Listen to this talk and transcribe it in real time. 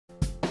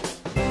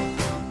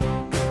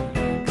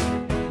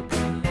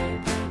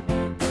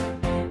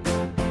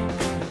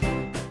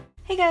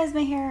Hey guys,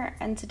 May here,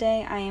 and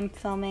today I am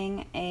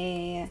filming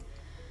a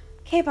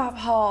K-pop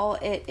haul.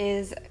 It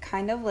is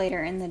kind of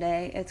later in the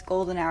day. It's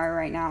golden hour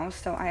right now,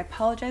 so I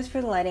apologize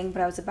for the lighting,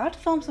 but I was about to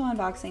film some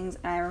unboxings,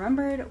 and I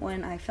remembered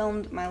when I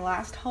filmed my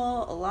last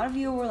haul, a lot of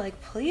you were like,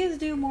 please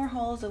do more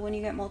hauls when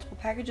you get multiple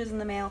packages in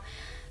the mail.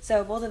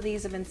 So both of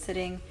these have been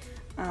sitting.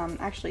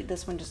 Actually,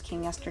 this one just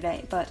came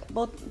yesterday, but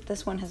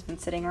this one has been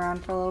sitting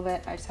around for a little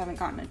bit. I just haven't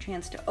gotten a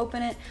chance to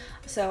open it.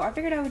 So I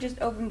figured I would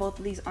just open both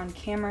of these on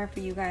camera for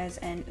you guys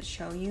and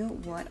show you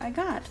what I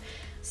got.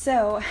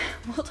 So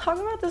we'll talk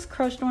about this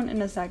crushed one in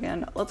a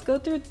second. Let's go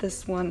through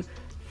this one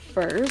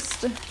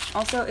first.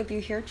 Also, if you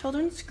hear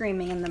children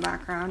screaming in the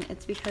background,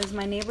 it's because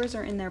my neighbors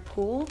are in their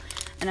pool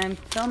and I'm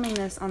filming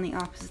this on the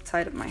opposite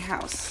side of my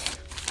house.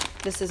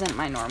 This isn't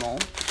my normal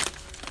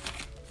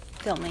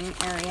filming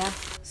area.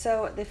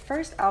 So the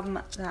first album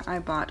that I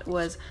bought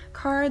was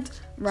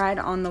Cards Ride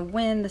on the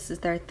Wind. This is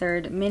their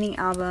third mini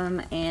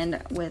album,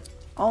 and with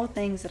all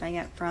things that I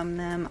get from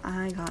them,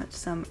 I got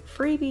some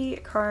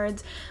freebie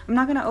cards. I'm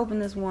not gonna open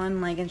this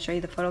one and show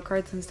you the photo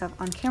cards and stuff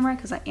on camera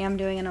because I am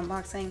doing an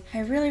unboxing.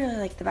 I really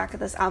like the back of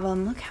this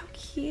album. Look how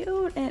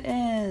cute it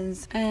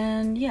is.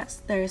 And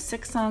yes, there's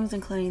 6 songs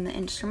including the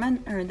intro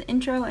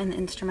and the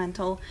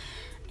instrumental.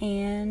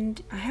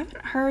 And I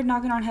haven't heard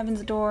Knocking on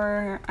Heaven's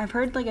Door. I've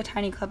heard like a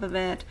tiny clip of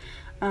it.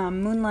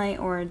 Moonlight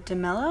or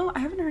DeMello. I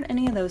haven't heard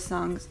any of those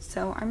songs,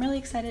 so I'm really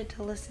excited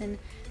to listen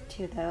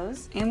to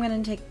those. I'm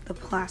gonna take the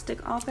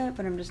plastic off it,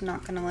 but I'm just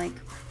not gonna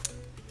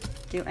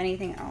do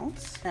anything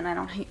else. Then I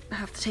don't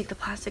have to take the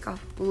plastic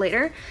off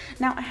later.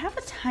 Now I have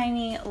a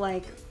tiny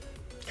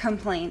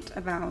complaint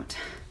about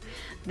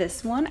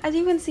this one. As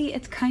you can see,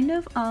 it's kind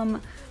of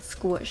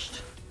squished.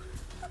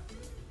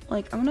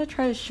 I'm gonna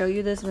try to show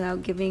you this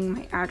without giving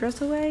my address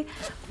away,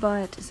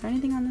 but is there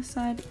anything on this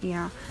side?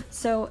 Yeah.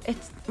 So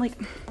it's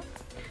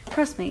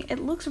trust me, it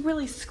looks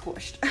really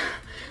squished.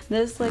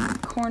 This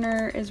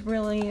corner is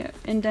really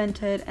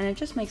indented and it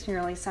just makes me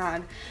really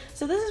sad.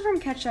 So this is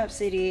from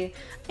CatchopCD,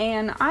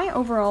 and I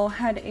overall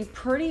had a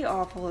pretty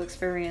awful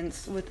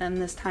experience with them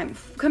this time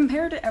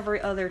compared to every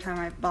other time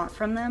I've bought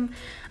from them.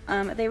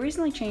 They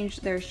recently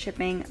changed their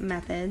shipping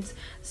methods,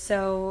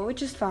 so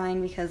which is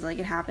fine because it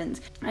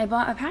happens. I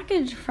bought a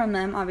package from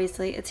them,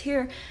 obviously it's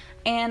here,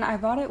 and I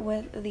bought it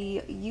with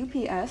the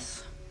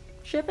UPS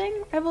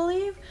shipping, I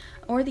believe,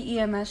 or the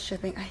EMS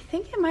shipping. I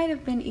think it might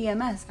have been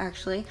EMS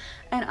actually,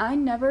 and I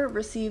never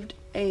received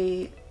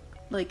an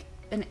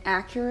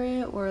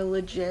accurate or a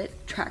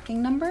legit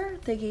tracking number.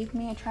 They gave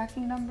me a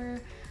tracking number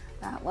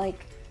that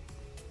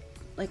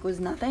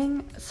was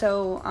nothing.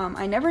 So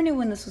I never knew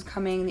when this was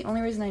coming. The only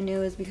reason I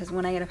knew is because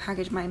when I get a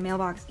package, my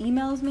mailbox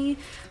emails me.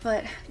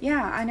 But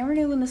yeah, I never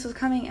knew when this was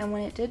coming, and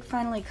when it did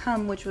finally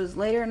come, which was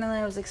later than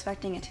I was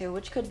expecting it to,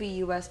 which could be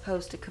US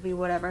Post, it could be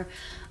whatever.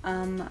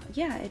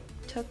 Yeah, it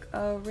took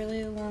a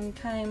really long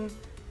time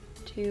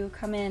to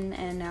come in,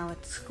 and now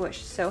it's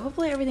squished. So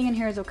hopefully everything in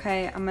here is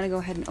okay. I'm gonna go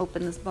ahead and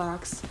open this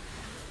box.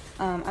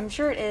 I'm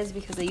sure it is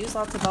because they use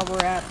lots of bubble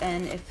wrap,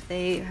 and if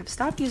they have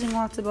stopped using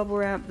lots of bubble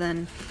wrap,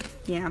 then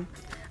yeah.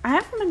 I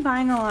haven't been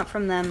buying a lot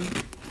from them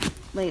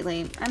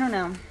lately. I don't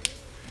know.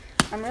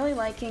 I'm really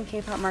liking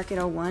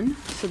Kpopmarket01,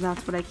 so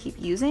that's what I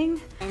keep using.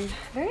 I'm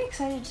very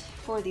excited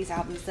for these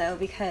albums though,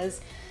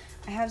 because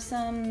I have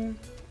some,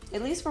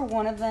 at least for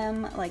one of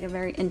them, a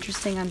very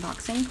interesting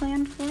unboxing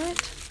planned for it.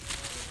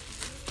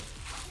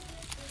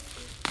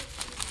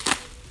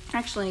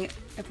 Actually,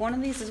 if one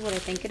of these is what I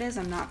think it is,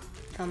 I'm not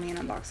filming an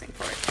unboxing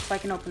for it, so I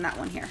can open that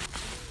one here.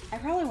 I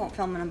probably won't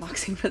film an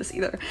unboxing for this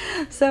either.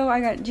 So I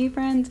got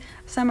GFRIEND's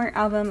summer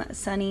album,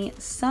 Sunny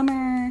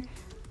Summer.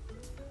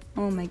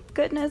 Oh my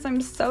goodness, I'm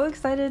so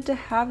excited to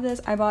have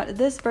this. I bought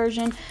this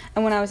version,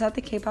 and when I was at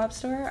the K-pop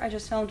store, I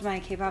just filmed my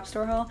K-pop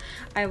store haul,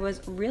 I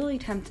was really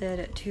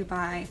tempted to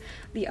buy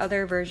the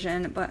other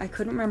version, but I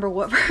couldn't remember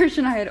what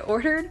version I had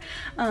ordered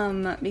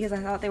because I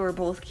thought they were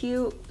both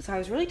cute. So I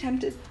was really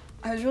tempted.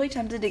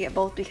 To get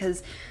both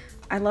because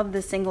I love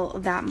this single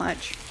that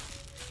much.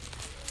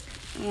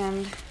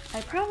 And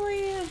I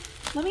probably,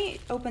 let me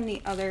open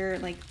the other,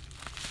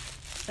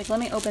 let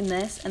me open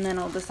this, and then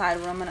I'll decide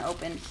what I'm going to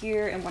open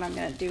here and what I'm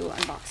going to do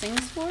unboxings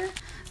for.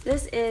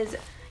 This is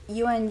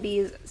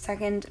UNB's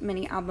second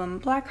mini album,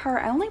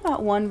 Blackheart. I only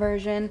bought one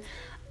version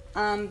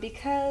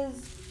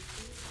because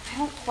I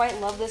don't quite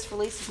love this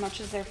release as much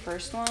as their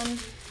first one.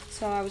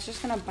 So I was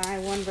just going to buy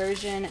one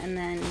version and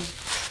then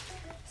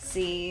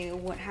see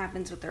what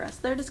happens with the rest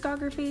of their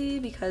discography,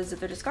 because if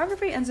their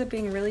discography ends up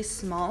being really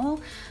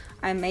small,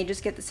 I may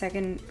just get the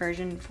second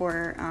version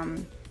for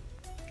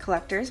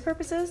collector's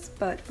purposes,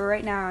 but for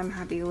right now I'm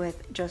happy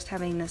with just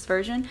having this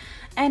version.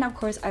 And of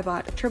course I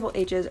bought Triple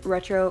H's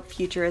Retro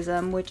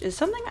Futurism, which is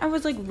something I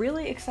was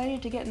really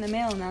excited to get in the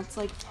mail, and that's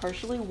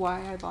partially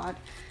why I bought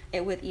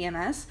it with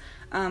EMS,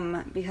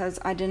 because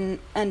I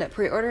didn't end up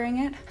pre-ordering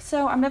it.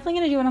 So I'm definitely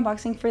going to do an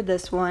unboxing for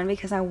this one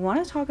because I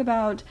want to talk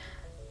about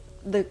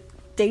the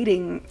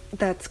dating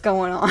that's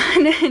going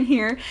on in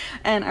here,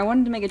 and I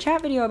wanted to make a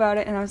chat video about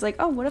it, and I was like,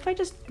 oh, what if I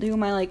just do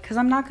my, like, because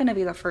I'm not going to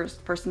be the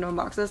first person to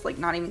unbox this, like,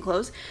 not even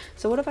close,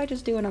 so what if I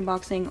just do an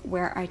unboxing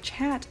where I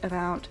chat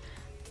about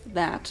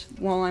that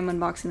while I'm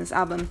unboxing this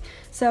album.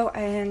 So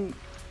I'm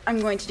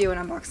going to do an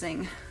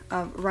unboxing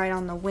of Ride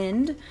on the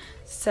Wind.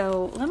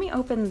 So let me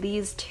open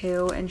these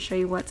two and show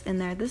you what's in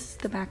there. This is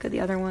the back of the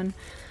other one.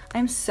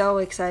 I'm so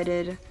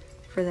excited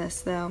for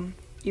this though.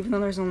 Even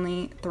though there's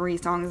only 3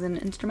 songs in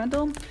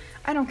instrumental,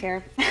 I don't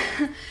care.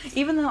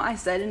 Even though I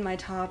said in my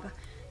top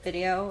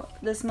video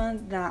this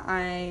month that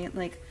I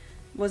like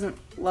wasn't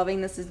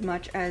loving this as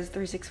much as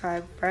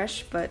 365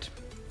 Fresh, but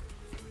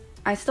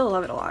I still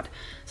love it a lot.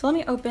 So let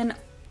me open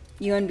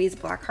UNB's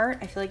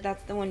Blackheart. I feel like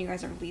that's the one you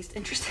guys are least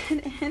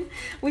interested in,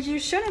 which you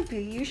shouldn't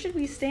be. You should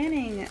be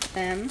standing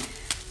them.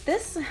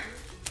 This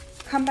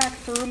comeback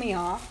threw me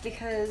off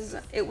because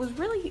it was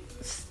really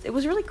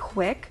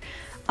quick.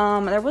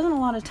 There wasn't a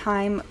lot of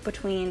time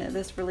between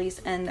this release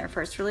and their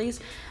first release,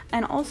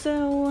 and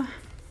also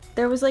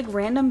there was like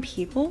random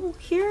people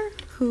here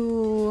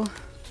who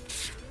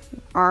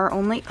are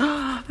only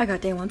I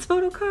got Day One's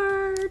photo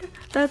card.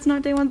 That's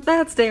not Day One,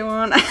 that's Day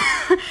One.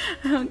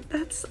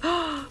 That's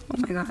oh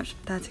my gosh,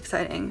 that's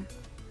exciting.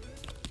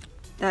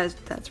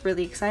 That's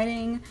really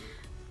exciting.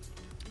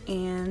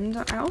 And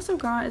I also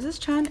got, is this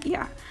Chan?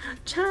 Yeah,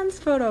 Chan's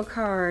photo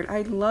card.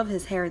 I love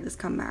his hair this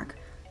comeback,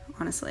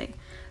 honestly.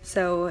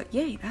 So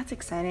yay, that's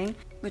exciting.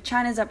 But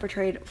Chan is up for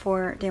trade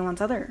for Day One's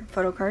other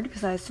photo card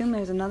because I assume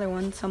there's another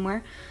one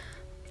somewhere.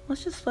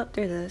 Let's just flip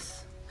through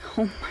this.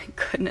 Oh my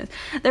goodness.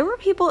 There were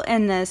people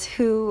in this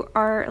who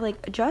are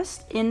like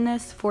just in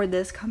this for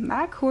this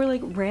comeback who are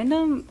like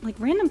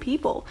random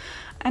people.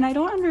 And I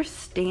don't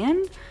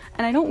understand,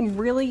 and I don't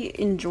really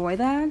enjoy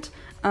that.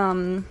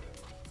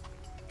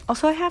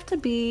 Also, I have to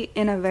be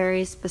in a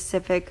very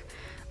specific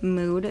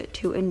mood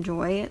to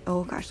enjoy it.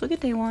 Oh gosh, look at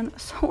Day One,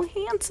 so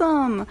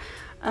handsome.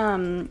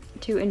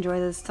 To enjoy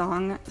this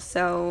song.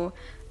 So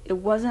it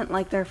wasn't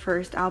like their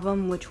first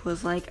album, which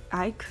was like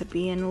I could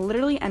be in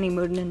literally any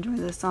mood and enjoy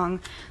this song.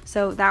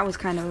 So that was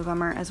kind of a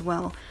bummer as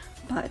well.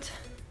 But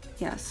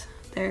yes,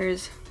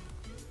 there's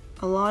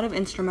a lot of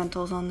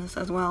instrumentals on this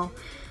as well.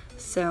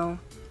 So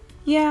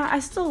yeah, I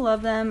still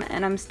love them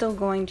and I'm still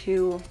going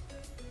to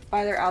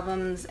buy their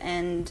albums,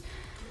 and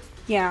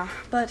yeah,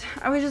 but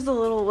I was just a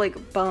little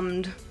like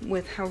bummed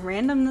with how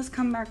random this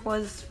comeback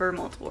was for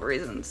multiple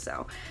reasons.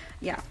 So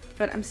yeah,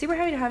 but I'm super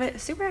happy to have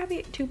it, super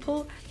happy to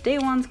pull Day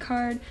One's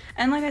card,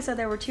 and like I said,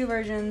 there were 2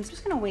 versions. I'm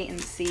just gonna wait and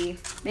see.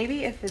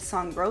 Maybe if his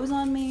song grows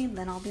on me,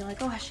 then I'll be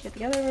like, oh, I should get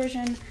the other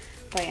version.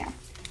 But yeah,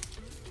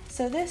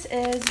 so this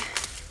is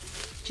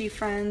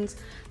GFRIEND's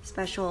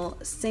special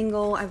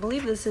single. I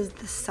believe this is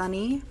the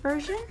Sunny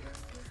version,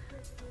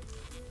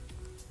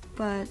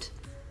 but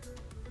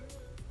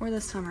or the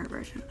summer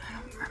version,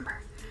 I don't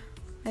remember.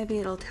 Maybe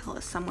it'll tell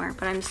us somewhere,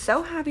 but I'm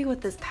so happy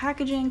with this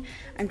packaging.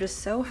 I'm just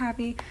so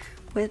happy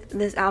with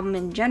this album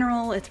in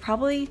general. It's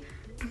probably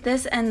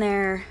this and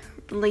their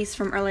release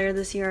from earlier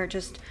this year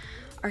just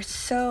are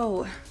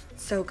so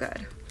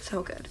good,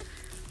 so good.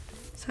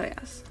 So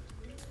yes,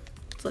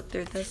 let's look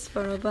through this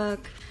photo book.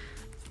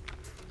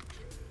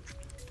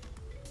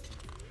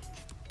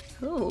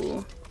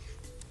 Oh,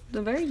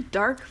 the very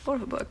dark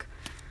photo book.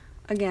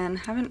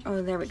 Again,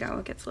 oh, there we go,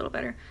 it gets a little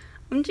better.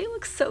 Eunji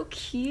looks so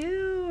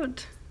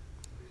cute.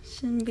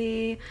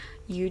 Shinbi,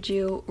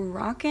 Yuju,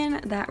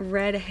 rocking that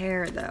red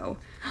hair though.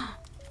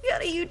 We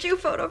got a Yuju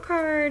photo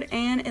card,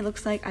 and it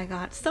looks like I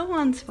got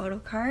Sohwon's photo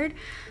card.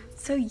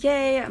 So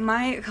yay,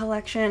 my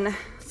collection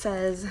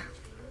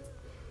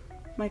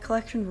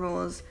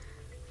rules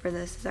for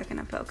this. Is that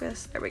gonna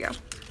focus? There we go.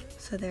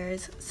 So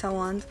there's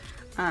Sohwon's,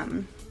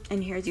 and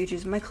here's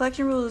Yuju's. My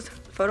collection rules,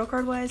 photo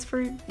card wise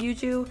for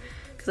Yuju,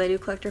 because I do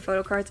collect her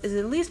photo cards, is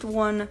at least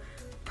 1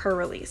 per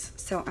release.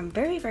 So I'm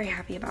very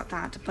happy about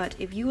that. But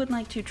if you would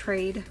like to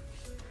trade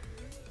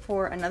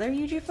for another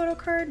Yuju photo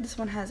card, this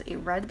one has a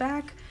red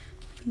back,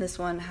 this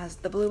one has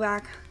the blue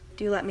back,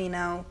 do let me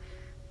know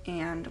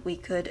and we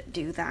could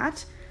do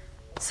that.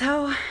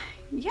 So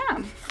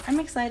yeah, I'm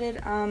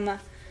excited.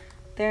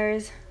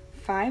 There's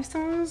 5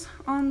 songs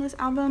on this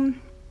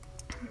album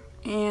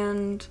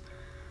and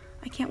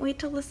I can't wait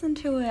to listen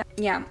to it.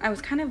 Yeah, I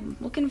was kind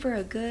of looking for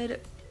a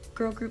good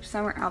girl group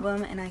summer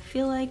album, and I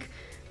feel like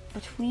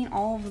between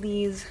all of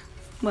these,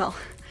 well,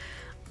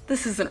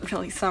 this isn't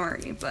really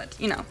summery, but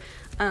you know,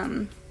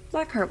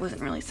 Blackheart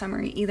wasn't really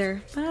summery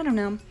either, but I don't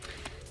know.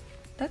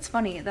 That's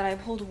funny that I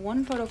pulled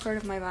 1 photo card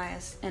of my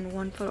bias and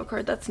 1 photo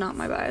card that's not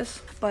my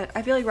bias. But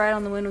I feel like Ride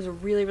on the Wind was a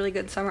really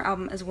good summer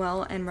album as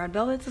well, and Red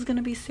Velvet's is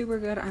gonna be super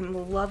good.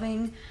 I'm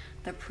loving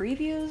the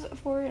previews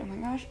for it. Oh my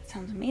gosh, it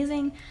sounds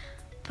amazing.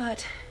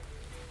 But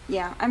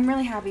yeah, I'm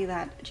really happy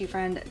that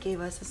GFRIEND gave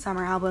us a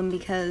summer album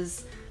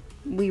because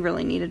we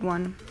really needed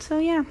one. So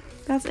yeah,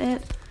 that's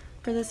it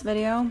for this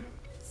video.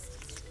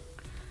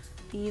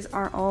 These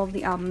are all of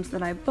the albums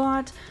that I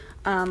bought.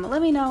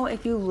 Let me know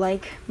if you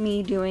like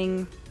me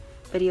doing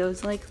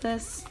videos like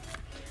this.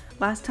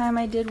 Last time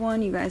I did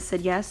one, you guys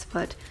said yes,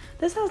 but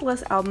this has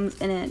less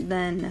albums in it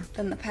than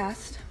the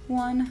past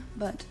one,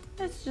 but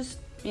it's just,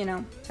 you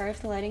know, sorry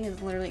if the lighting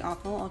is literally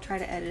awful. I'll try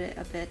to edit it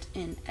a bit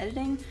in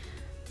editing.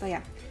 But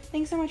yeah,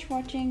 thanks so much for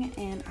watching,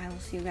 and I will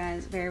see you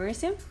guys very, very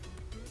soon.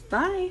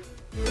 Bye!